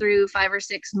go through 5 or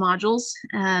 6 modules,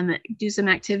 do some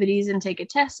activities and take a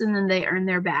test, and then they earn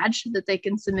their badge that they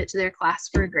can submit to their class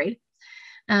for a grade.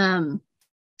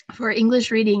 For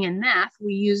English, reading, and math,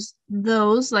 we use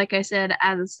those, like I said,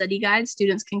 as a study guide.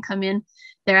 Students can come in.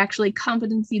 They're actually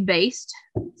competency-based.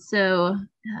 So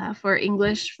for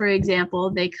English, for example,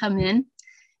 they come in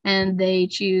and they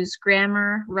choose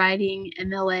grammar, writing,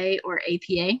 MLA, or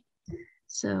APA.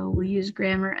 So we use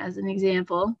grammar as an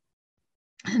example.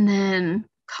 And then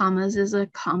commas is a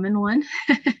common one.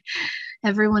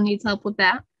 Everyone needs help with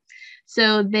that.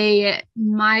 So they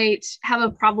might have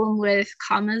a problem with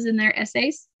commas in their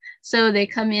essays. So they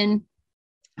come in,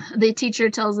 the teacher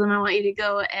tells them, I want you to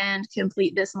go and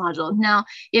complete this module. Now,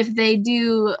 if they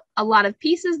do a lot of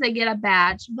pieces, they get a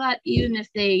badge, but even if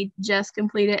they just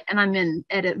complete it, and I'm in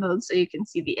edit mode so you can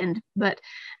see the end, but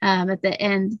at the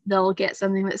end, they'll get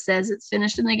something that says it's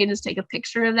finished, and they can just take a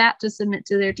picture of that to submit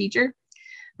to their teacher.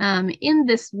 In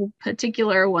this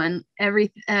particular one, in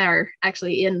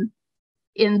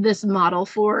this model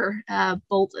for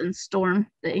Bolt and Storm,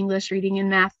 the English, reading, and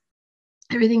math,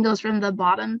 everything goes from the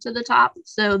bottom to the top.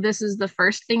 So this is the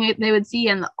first thing they would see,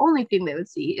 and the only thing they would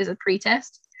see is a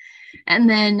pretest. And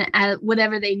then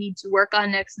whatever they need to work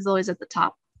on next is always at the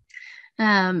top.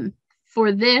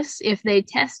 For this, if they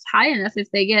test high enough, if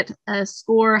they get a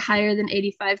score higher than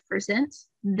 85%,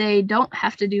 they don't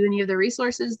have to do any of the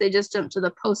resources. They just jump to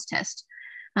the post-test.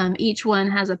 Each one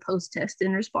has a post-test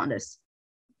in Respondus.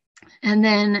 And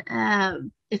then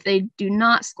if they do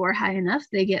not score high enough,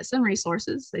 they get some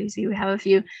resources. So you see we have a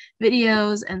few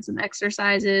videos and some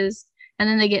exercises, and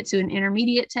then they get to an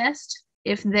intermediate test.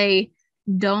 If they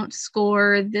don't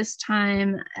score this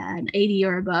time an 80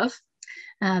 or above,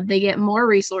 they get more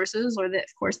resources, or that,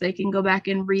 of course, they can go back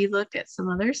and re-look at some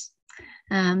others.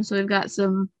 So we've got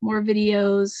some more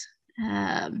videos,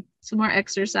 some more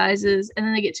exercises, and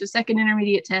then they get to a second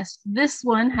intermediate test. This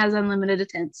one has unlimited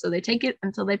attempts, so they take it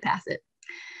until they pass it.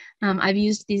 I've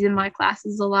used these in my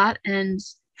classes a lot, and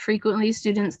frequently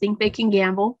students think they can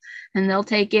gamble, and they'll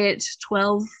take it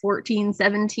 12, 14,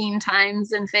 17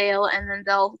 times and fail, and then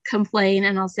they'll complain,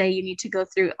 and I'll say, you need to go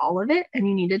through all of it, and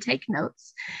you need to take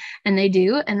notes. And they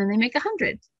do, and then they make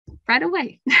 100 right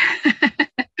away.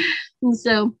 And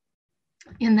so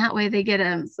in that way, they get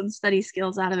some study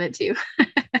skills out of it too.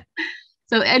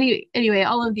 So anyway,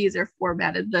 all of these are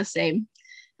formatted the same.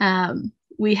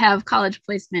 We have college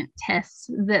placement tests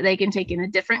that they can take in a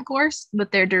different course,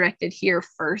 but they're directed here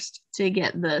first to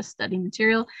get the study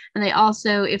material. And they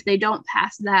also, if they don't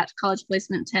pass that college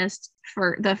placement test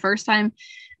for the first time,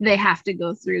 they have to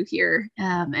go through here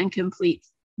and complete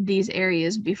these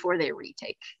areas before they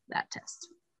retake that test.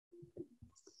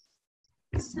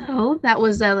 So that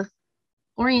was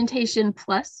orientation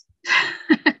plus.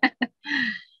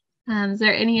 Is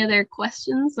there any other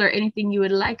questions or anything you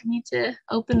would like me to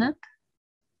open up?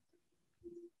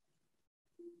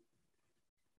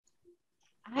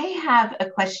 I have a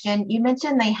question. You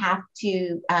mentioned they have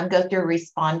to go through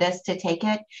Respondus to take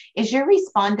it. Is your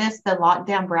Respondus the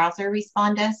lockdown browser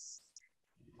Respondus,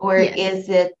 or Yes. is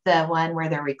it the one where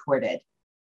they're recorded?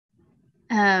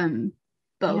 Both.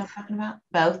 You know what I'm talking about?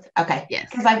 Both? Okay. Yes.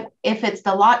 Because if it's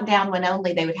the lockdown one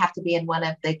only, they would have to be in one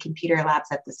of the computer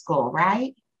labs at the school,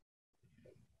 right?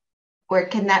 Or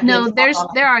can that No, be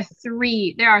there are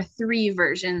three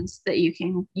versions that you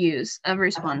can use of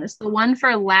Respondus. The one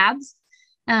for labs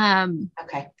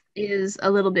okay. is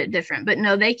a little bit different, but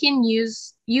no,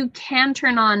 you can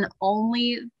turn on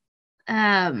only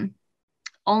the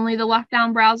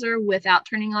lockdown browser without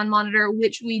turning on monitor,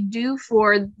 which we do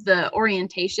for the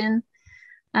orientation.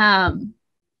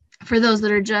 For those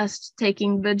that are just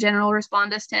taking the general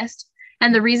Respondus test.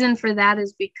 And the reason for that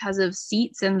is because of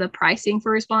seats and the pricing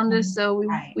for Respondus. So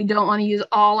we don't want to use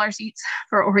all our seats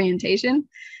for orientation.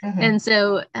 And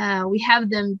so we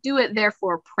have them do it there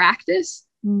for practice,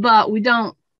 but we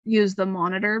don't use the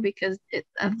monitor because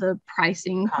of the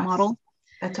pricing model.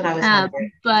 That's what I was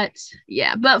wondering.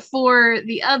 But for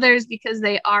the others, because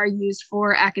they are used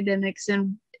for academics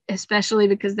and especially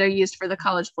because they're used for the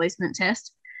college placement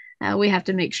test, we have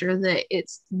to make sure that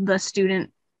it's the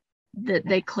student that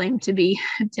they claim to be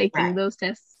taking those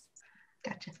tests.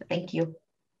 Gotcha. Thank you.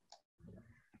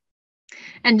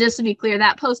 And just to be clear,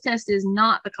 that post test is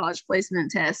not the college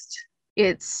placement test.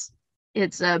 It's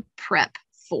a prep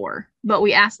for, but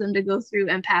we ask them to go through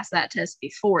and pass that test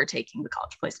before taking the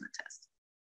college placement test.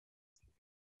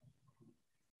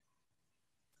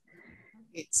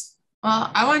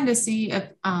 Well, I wanted to see if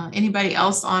anybody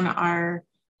else on our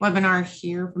webinar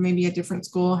here from maybe a different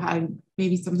school had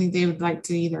maybe something they would like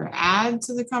to either add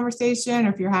to the conversation, or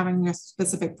if you're having a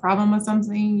specific problem with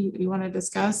something you want to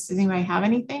discuss. Does anybody have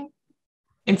anything?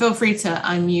 And feel free to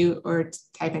unmute or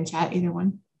type in chat, either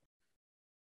one.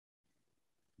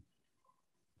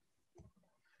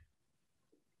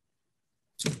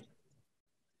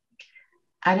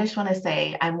 I just want to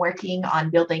say I'm working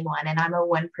on building one, and I'm a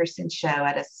one-person show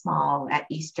at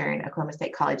Eastern Oklahoma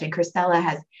State College. And Christala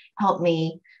has helped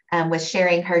me with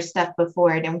sharing her stuff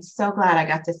before. And I'm so glad I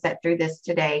got to sit through this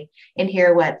today and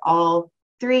hear what all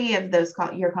three of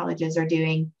your colleges are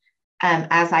doing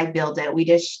as I build it. We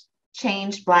just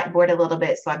changed Blackboard a little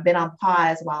bit, so I've been on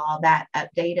pause while all that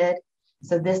updated.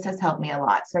 So this has helped me a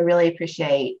lot. So I really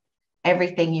appreciate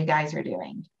everything you guys are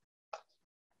doing.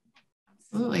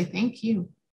 Absolutely. Thank you.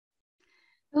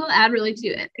 I'll add really to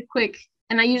it a quick,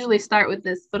 and I usually start with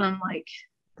this, but I'm like,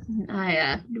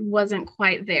 I wasn't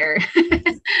quite there.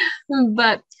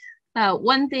 But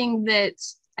one thing that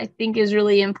I think is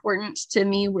really important to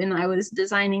me when I was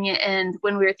designing it and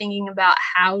when we were thinking about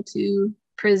how to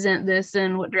present this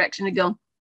and what direction to go,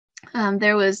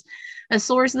 there was a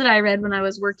source that I read when I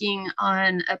was working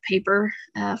on a paper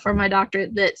for my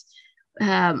doctorate that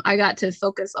I got to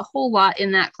focus a whole lot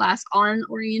in that class on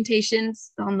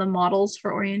orientations, on the models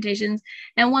for orientations.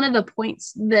 And one of the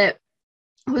points that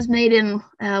was made in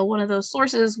one of those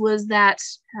sources was that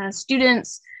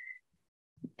students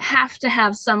have to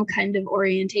have some kind of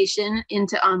orientation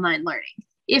into online learning.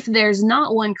 If there's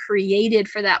not one created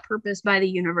for that purpose by the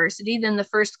university, then the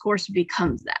first course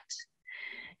becomes that.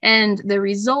 And the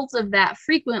result of that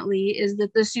frequently is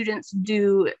that the students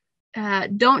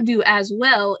don't do as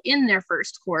well in their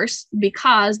first course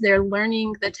because they're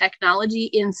learning the technology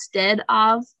instead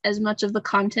of as much of the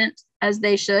content as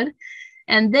they should.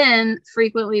 And then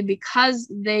frequently, because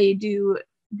they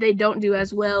don't do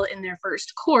as well in their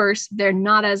first course, they're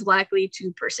not as likely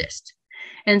to persist.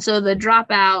 And so the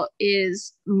dropout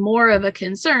is more of a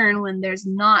concern when there's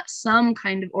not some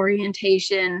kind of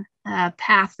orientation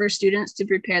path for students to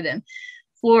prepare them.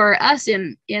 For us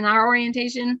in our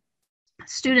orientation,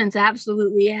 students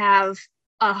absolutely have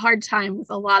a hard time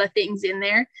with a lot of things in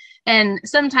there. And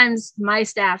sometimes my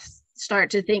staff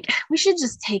start to think, we should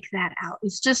just take that out.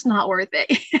 It's just not worth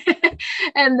it.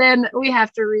 And then we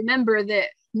have to remember that,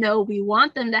 no, we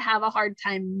want them to have a hard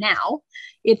time now.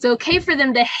 It's okay for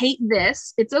them to hate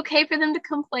this. It's okay for them to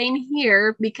complain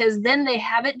here, because then they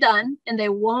have it done and they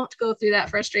won't go through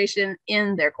that frustration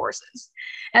in their courses.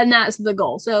 And that's the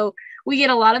goal. So we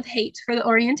get a lot of hate for the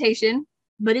orientation,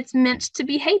 but it's meant to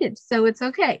be hated, so it's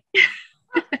okay.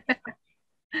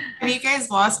 Have you guys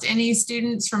lost any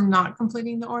students from not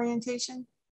completing the orientation?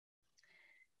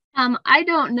 I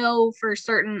don't know for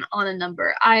certain on a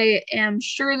number. I am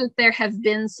sure that there have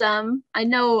been some. I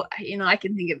know, I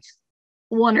can think of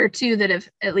one or two that have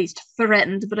at least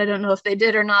threatened, but I don't know if they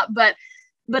did or not. But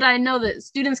but I know that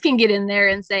students can get in there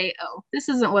and say, oh, this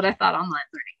isn't what I thought online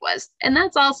learning was. And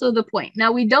that's also the point.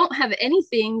 Now, we don't have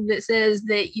anything that says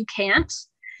that you can't.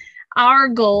 Our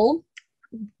goal,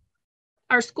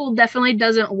 our school definitely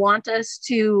doesn't want us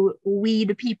to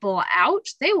weed people out.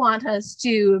 They want us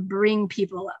to bring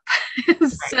people up.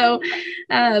 So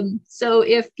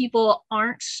if people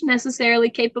aren't necessarily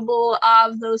capable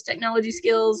of those technology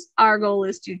skills, our goal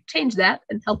is to change that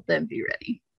and help them be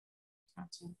ready.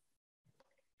 Gotcha.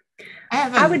 Go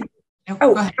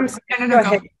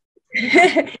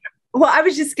ahead. Well, I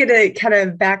was just going to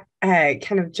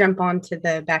kind of jump on to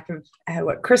the back of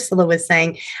what Christala was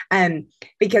saying,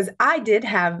 because I did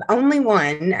have only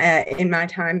one in my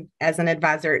time as an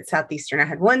advisor at Southeastern. I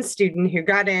had one student who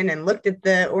got in and looked at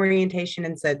the orientation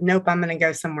and said, nope, I'm going to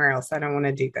go somewhere else. I don't want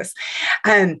to do this.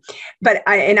 But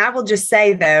I will just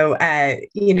say, though,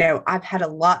 I've had a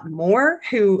lot more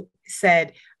who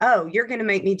said, oh, you're going to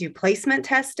make me do placement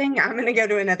testing. I'm going to go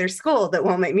to another school that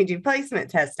won't make me do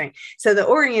placement testing. So the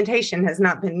orientation has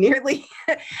not been nearly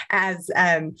as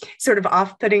sort of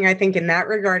off-putting, I think, in that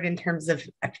regard, in terms of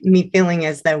me feeling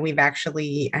as though we've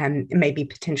actually maybe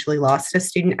potentially lost a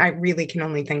student. I really can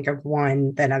only think of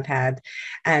one that I've had,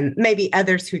 maybe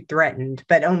others who threatened,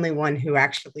 but only one who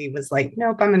actually was like,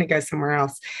 nope, I'm going to go somewhere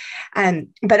else.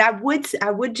 But I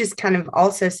would just kind of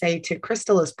also say, to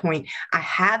Christala's point, I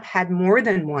have had more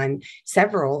than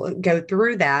several go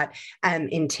through that,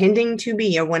 intending to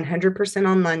be a 100%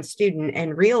 online student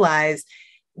and realize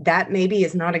that maybe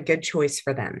is not a good choice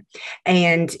for them.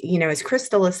 And, as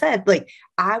Christala said, like,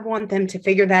 I want them to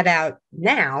figure that out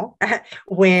now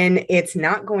when it's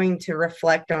not going to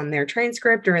reflect on their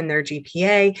transcript or in their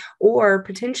GPA, or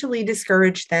potentially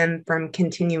discourage them from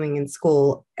continuing in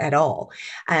school at all.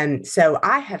 So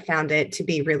I have found it to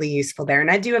be really useful there. And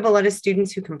I do have a lot of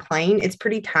students who complain. It's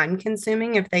pretty time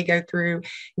consuming if they go through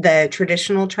the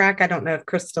traditional track. I don't know if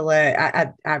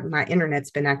Christala, my internet's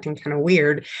been acting kind of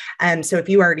weird. So if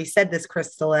you already said this,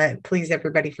 Christala, please,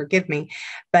 everybody forgive me.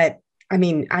 But I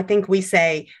mean, I think we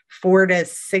say 4 to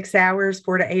 6 hours,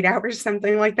 4 to 8 hours,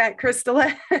 something like that,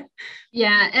 Christala.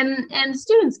 Yeah, and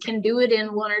students can do it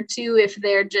in 1 or 2 if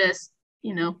they're just,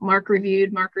 mark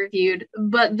reviewed.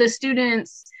 But the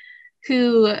students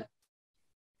who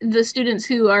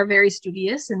are very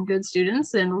studious and good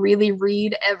students and really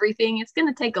read everything, it's going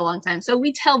to take a long time. So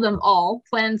we tell them all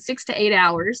plan 6 to 8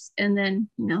 hours, and then,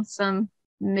 some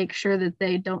make sure that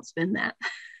they don't spend that.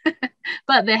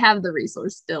 But they have the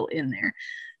resource still in there.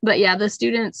 But yeah, the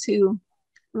students who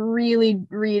really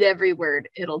read every word,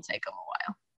 it'll take them a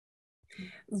while.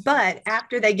 But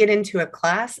after they get into a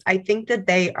class, I think that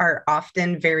they are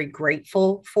often very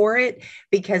grateful for it,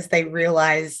 because they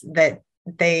realize that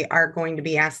they are going to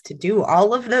be asked to do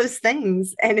all of those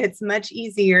things. And it's much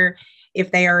easier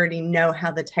if they already know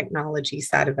how the technology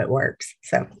side of it works.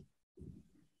 So.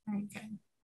 Very good.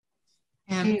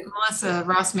 And Melissa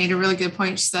Ross made a really good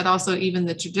point. She said also even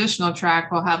the traditional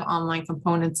track will have online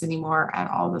components anymore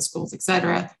at all the schools, et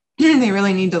cetera. They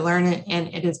really need to learn it, and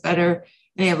it is better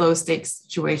in a low stakes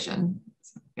situation.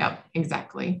 So, yep,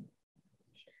 exactly.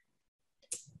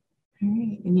 All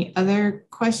right. Any other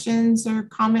questions or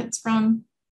comments from?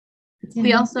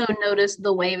 We also noticed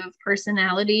the wave of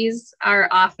personalities. Our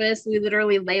office, we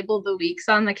literally label the weeks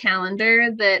on the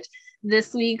calendar that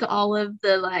this week, all of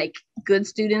the good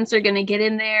students are going to get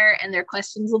in there and their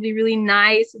questions will be really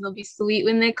nice and they'll be sweet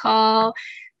when they call.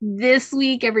 This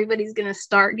week, everybody's going to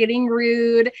start getting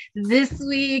rude. This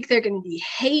week, they're going to be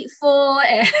hateful.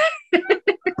 And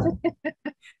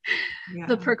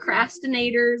the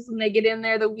procrastinators, when they get in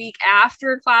there the week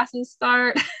after classes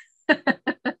start.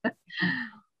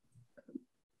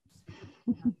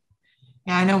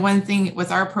 Yeah, I know one thing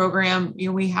with our program,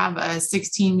 we have a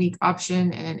 16-week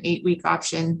option and an 8-week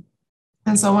option.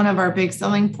 And so one of our big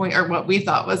selling point, or what we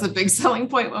thought was a big selling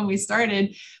point when we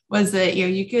started, was that,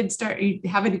 you could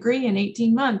have a degree in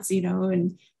 18 months,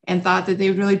 and thought that they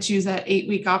would really choose that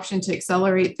 8-week option to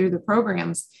accelerate through the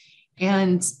programs.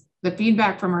 And the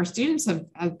feedback from our students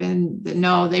have been that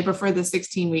no, they prefer the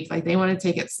 16-week, like they want to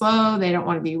take it slow. They don't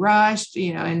want to be rushed,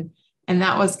 and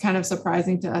that was kind of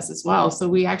surprising to us as well. So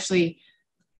we actually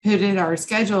pivoted our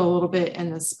schedule a little bit in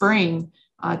the spring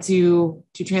to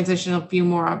transition a few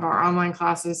more of our online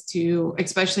classes to,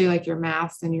 especially like your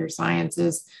math and your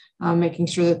sciences, making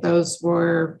sure that those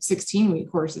were 16-week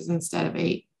courses instead of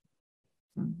 8.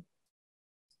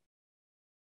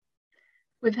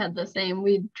 We've had the same.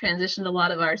 We transitioned a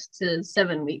lot of ours to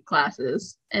 7-week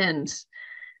classes, and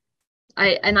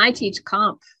I teach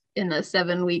comp in a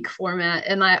 7-week format,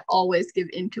 and I always give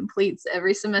incompletes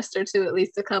every semester to at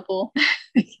least a couple.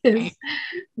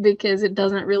 because it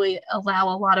doesn't really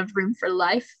allow a lot of room for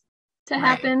life to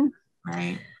happen.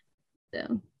 Right.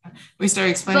 So we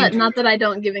started explaining. But not that I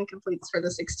don't give incompletes for the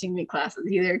 16-week classes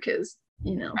either, because,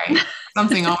 right.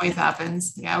 Something always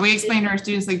happens. Yeah. We explain to our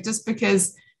students, like, just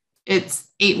because it's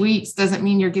 8 weeks doesn't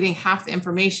mean you're getting half the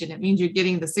information. It means you're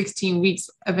getting the 16 weeks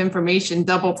of information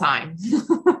double time.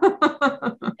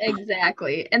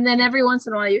 Exactly. And then every once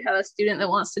in a while you have a student that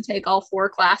wants to take all 4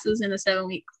 classes in a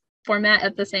 7-week format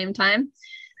at the same time.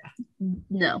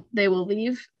 No, they will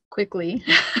leave quickly.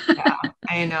 Yeah,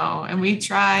 I know. And we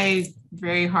try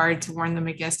very hard to warn them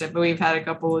against it, but we've had a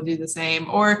couple who do the same,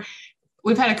 or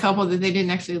we've had a couple that they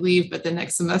didn't actually leave, but the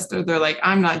next semester they're like,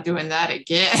 I'm not doing that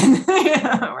again.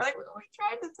 We're like, well, we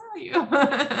tried to tell you.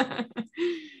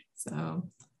 So,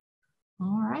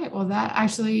 all right. Well, that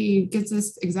actually gets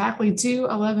us exactly to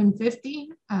 11:50.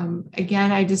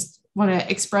 Again, I just want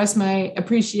to express my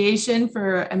appreciation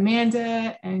for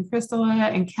Amanda and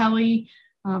Christala and Kelly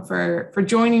for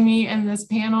joining me in this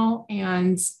panel,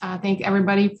 and thank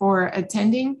everybody for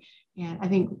attending. And I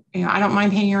think, I don't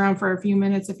mind hanging around for a few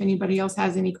minutes if anybody else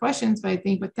has any questions, but I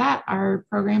think with that, our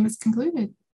program is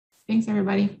concluded. Thanks,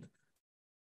 everybody.